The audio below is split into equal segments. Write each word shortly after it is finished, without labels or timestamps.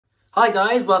Hi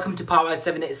guys, welcome to Part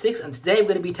 786, and today we're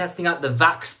going to be testing out the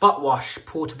Vax Spot Wash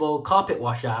portable carpet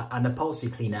washer and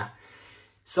upholstery cleaner.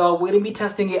 So we're going to be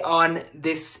testing it on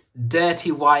this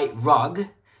dirty white rug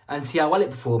and see how well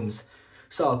it performs.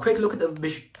 So a quick look at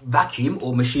the vacuum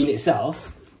or machine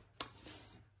itself.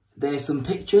 There's some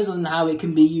pictures on how it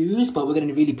can be used, but we're going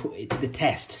to really put it to the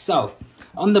test. So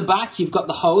on the back you've got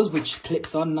the hose which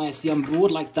clips on nicely on board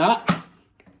like that.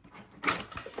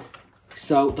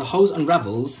 So the hose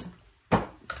unravels.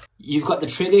 You've got the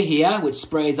trigger here, which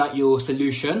sprays out your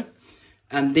solution.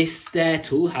 And this stair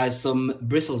tool has some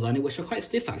bristles on it, which are quite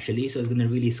stiff actually, so it's going to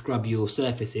really scrub your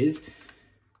surfaces.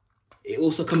 It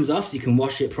also comes off so you can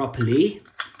wash it properly.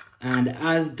 And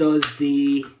as does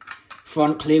the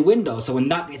front clear window. So when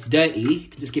that gets dirty, you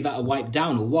can just give that a wipe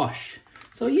down or wash.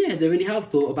 So yeah, they really have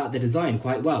thought about the design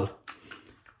quite well.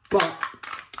 But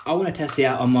I want to test it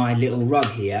out on my little rug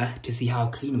here to see how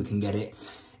clean we can get it.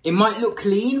 It might look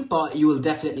clean, but you will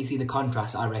definitely see the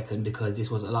contrast, I reckon, because this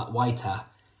was a lot whiter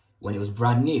when it was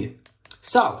brand new.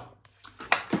 So,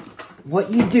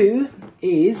 what you do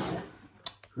is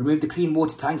remove the clean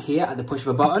water tank here at the push of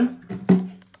a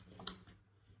button.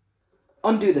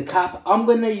 Undo the cap. I'm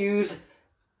going to use,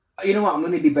 you know what, I'm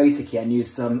going to be basic here and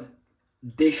use some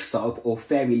dish soap or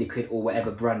fairy liquid or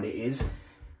whatever brand it is.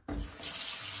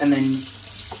 And then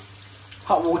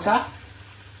hot water.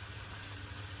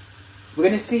 We're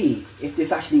going to see if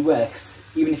this actually works,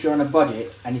 even if you're on a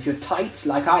budget. And if you're tight,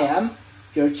 like I am,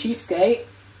 if you're a cheapskate,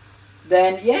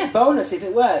 then yeah, bonus if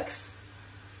it works.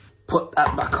 Put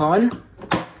that back on,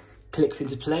 clicks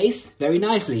into place very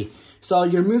nicely. So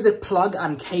you remove the plug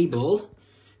and cable,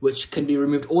 which can be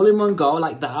removed all in one go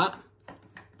like that.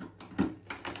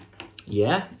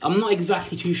 Yeah, I'm not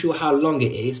exactly too sure how long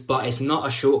it is, but it's not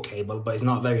a short cable, but it's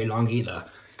not very long either.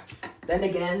 Then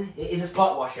again, it is a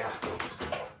spot washer.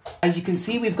 As you can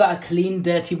see, we've got a clean,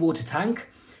 dirty water tank.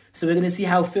 So we're going to see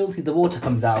how filthy the water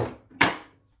comes out.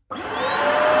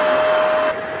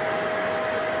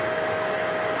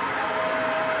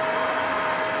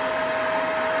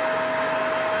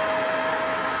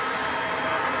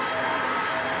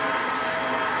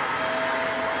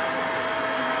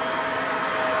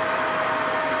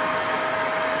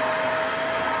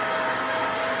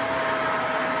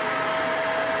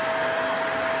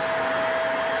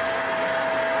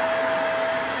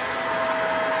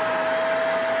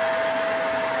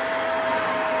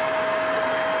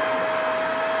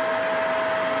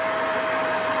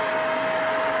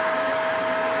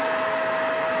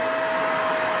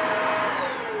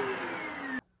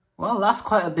 Well, that's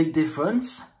quite a big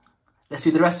difference. Let's do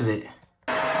the rest of it.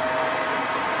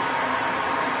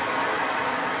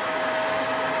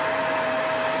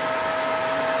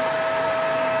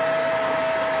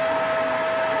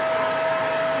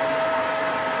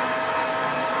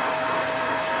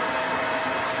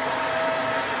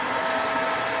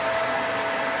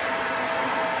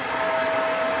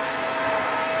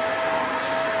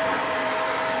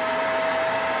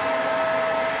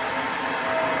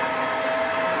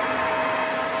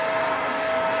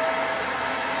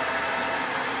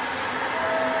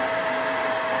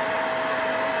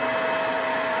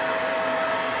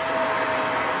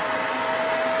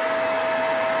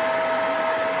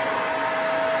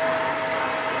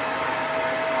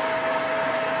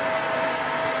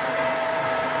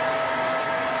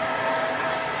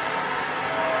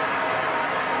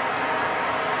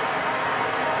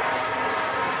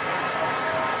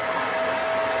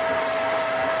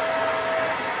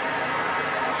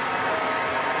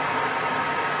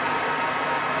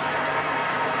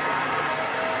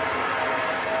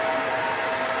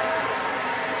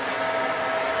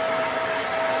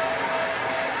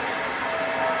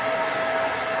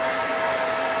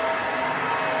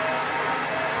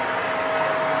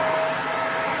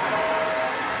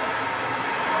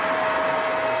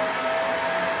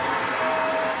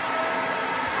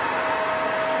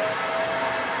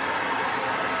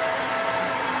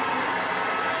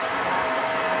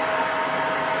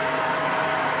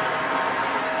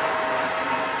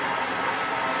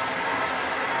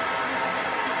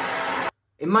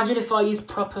 Imagine if I use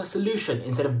proper solution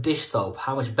instead of dish soap,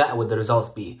 how much better would the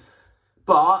results be?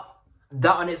 But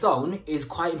that on its own is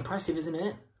quite impressive, isn't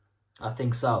it? I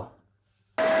think so.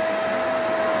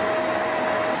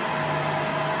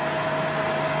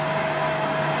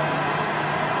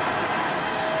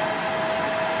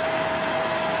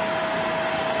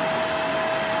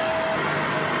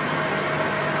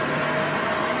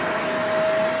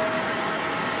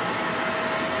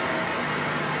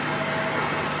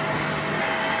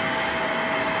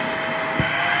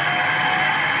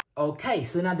 Okay,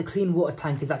 so now the clean water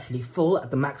tank is actually full at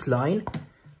the max line.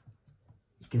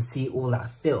 can see all that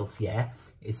filth, yeah?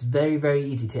 It's very, very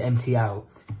easy to empty out.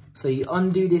 So you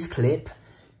undo this clip,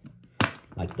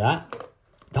 like that.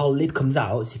 The whole lid comes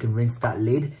out, so you can rinse that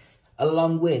lid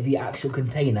along with the actual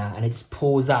container, and it just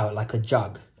pours out like a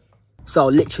jug. So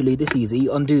literally this easy,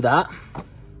 undo that,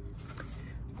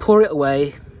 pour it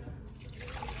away.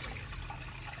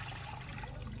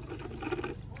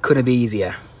 Couldn't be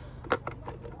easier.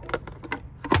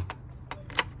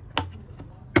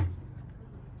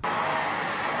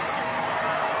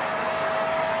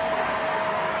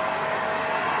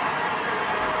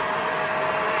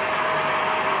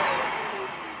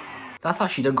 That's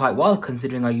actually done quite well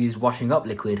considering I used washing up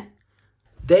liquid.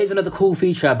 There's another cool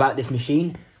feature about this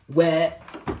machine where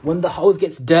when the hose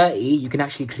gets dirty, you can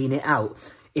actually clean it out.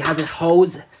 It has a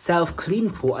hose self-clean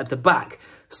port at the back.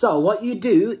 So what you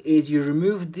do is you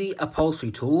remove the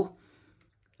upholstery tool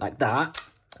like that,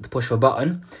 the push of a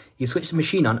button. You switch the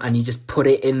machine on and you just put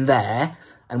it in there.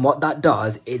 And what that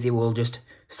does is it will just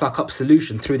suck up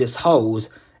solution through this hose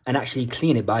and actually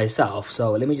clean it by itself.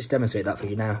 So let me just demonstrate that for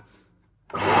you now.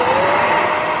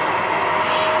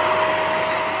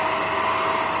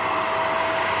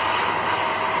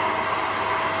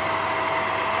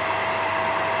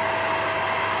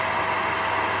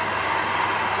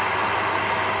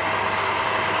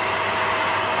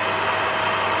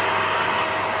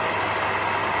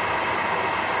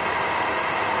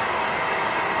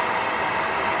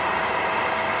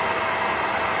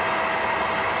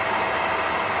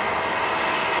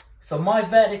 So my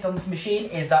verdict on this machine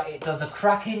is that it does a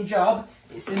cracking job.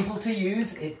 It's simple to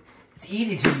use, it's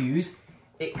easy to use,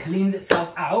 it cleans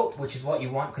itself out, which is what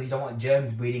you want because you don't want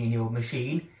germs breeding in your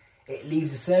machine. It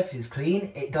leaves the surfaces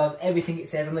clean, it does everything it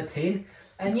says on the tin,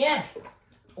 and yeah,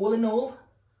 all in all,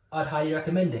 I'd highly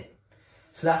recommend it.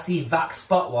 So that's the Vax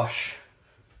Spot Wash.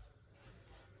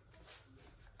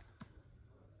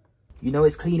 You know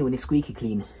it's clean when it's squeaky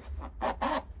clean.